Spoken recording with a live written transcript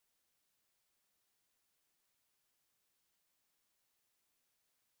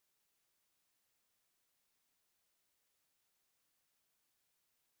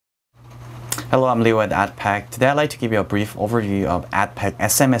Hello, I'm Leo at AddPac. Today I'd like to give you a brief overview of AddPac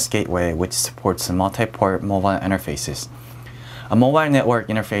SMS Gateway, which supports multi-port mobile interfaces. A mobile network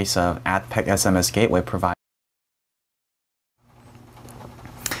interface of AddPac SMS Gateway provides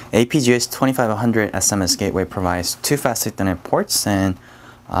AP-GS2500 SMS Gateway provides 2 fast Ethernet ports and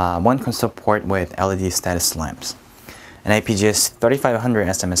 1 console port with LED status lamps. An AP-GS3500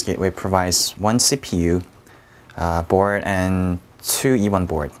 SMS Gateway provides 1 CPU board and 2 E1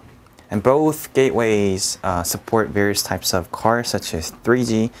 board. And both gateways support various types of cards such as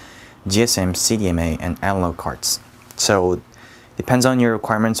 3G, GSM, CDMA, and analog cards. So depends on your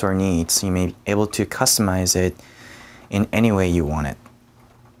requirements or needs, you may be able to customize it in any way you want it.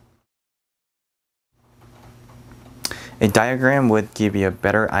 A diagram would give you a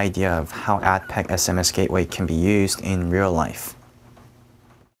better idea of how AddPac SMS Gateway can be used in real life.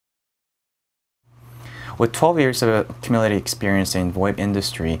 With 12 years of accumulated experience in VoIP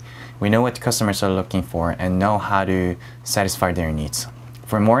industry, we know what customers are looking for and know how to satisfy their needs.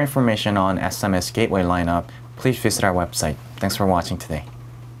 For more information on SMS Gateway lineup, please visit our website. Thanks for watching today.